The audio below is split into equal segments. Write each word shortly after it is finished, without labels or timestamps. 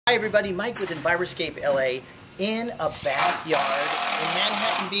Hi everybody, Mike with Enviroscape LA in a backyard in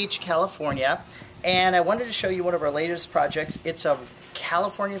Manhattan Beach, California. And I wanted to show you one of our latest projects. It's a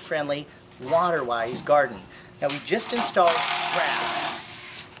California-friendly, water-wise garden. Now we just installed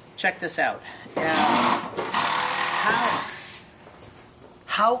grass. Check this out.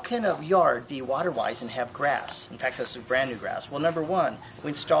 How can a yard be water-wise and have grass? In fact, this is brand new grass. Well, number one, we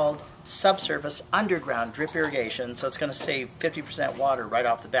installed subsurface underground drip irrigation, so it's going to save 50% water right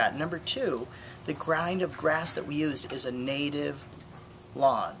off the bat. Number two, the kind of grass that we used is a native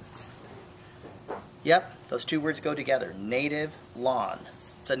lawn. Yep, those two words go together, native lawn.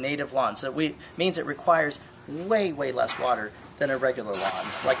 It's a native lawn, so it means it requires way less water than a regular lawn,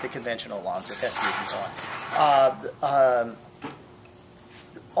 like the conventional lawns, the fescues and so on.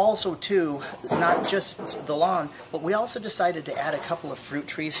 Also, too, not just the lawn, but we also decided to add a couple of fruit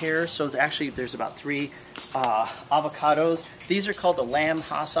trees here. So actually, there's about 3 avocados. These are called the Lamb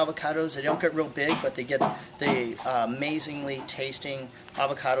Hass avocados. They don't get real big, but they get the amazingly tasting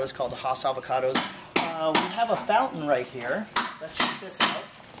avocados called the Hass avocados. We have a fountain right here. Let's check this out.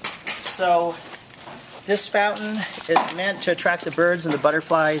 So this fountain is meant to attract the birds and the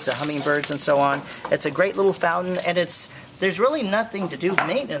butterflies, the hummingbirds and so on. It's a great little fountain, and there's really nothing to do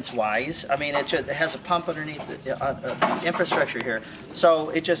maintenance-wise. I mean, it has a pump underneath the infrastructure here, so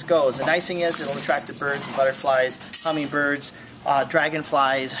it just goes. The nice thing is it'll attract the birds and butterflies, hummingbirds,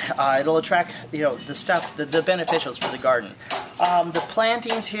 dragonflies. It'll attract, the stuff, the beneficials for the garden. The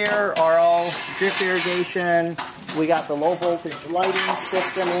plantings here are all drip irrigation. We got the low-voltage lighting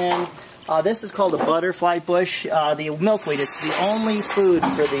system in. This is called a butterfly bush. The milkweed is the only food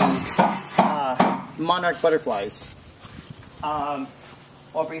for the monarch butterflies.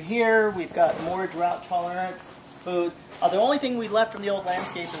 Over here, we've got more drought-tolerant food. The only thing we left from the old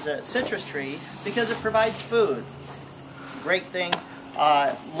landscape is a citrus tree because it provides food. Great thing.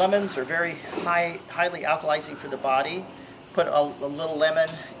 Lemons are very highly alkalizing for the body. Put a little lemon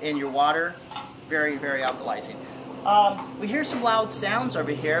in your water. Very alkalizing. We hear some loud sounds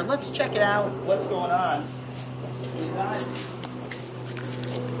over here. Let's check it out. What's going on? We've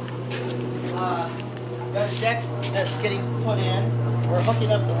got a deck that's getting put in. We're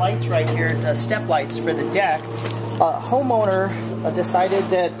hooking up the lights right here, the step lights for the deck. A homeowner decided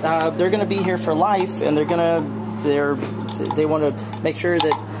that they're going to be here for life, and they want to make sure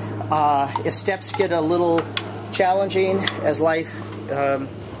that if steps get a little challenging as life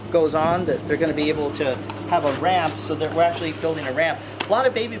goes on, that they're going to be able to have a ramp, so that we're actually building a ramp. A lot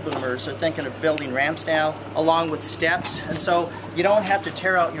of baby boomers are thinking of building ramps now, along with steps, and so you don't have to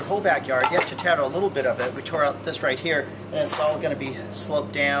tear out your whole backyard. You have to tear out a little bit of it. We tore out this right here, and it's all going to be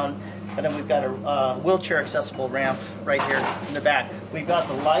sloped down. And then we've got a wheelchair accessible ramp right here in the back. We've got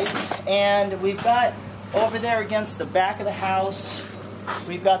the lights, and we've got over there against the back of the house,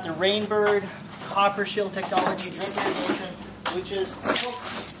 we've got the Rainbird Copper Shield Technology drip irrigation, which is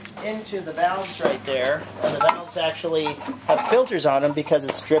hooked into the valves right there, and the valves actually have filters on them because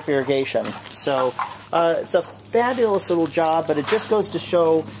it's drip irrigation. So it's a fabulous little job, but it just goes to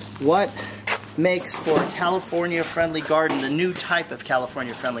show what makes for a California-friendly garden, the new type of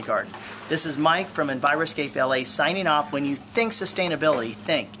California-friendly garden. This is Mike from Enviroscape LA signing off. When you think sustainability,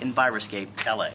 think Enviroscape LA.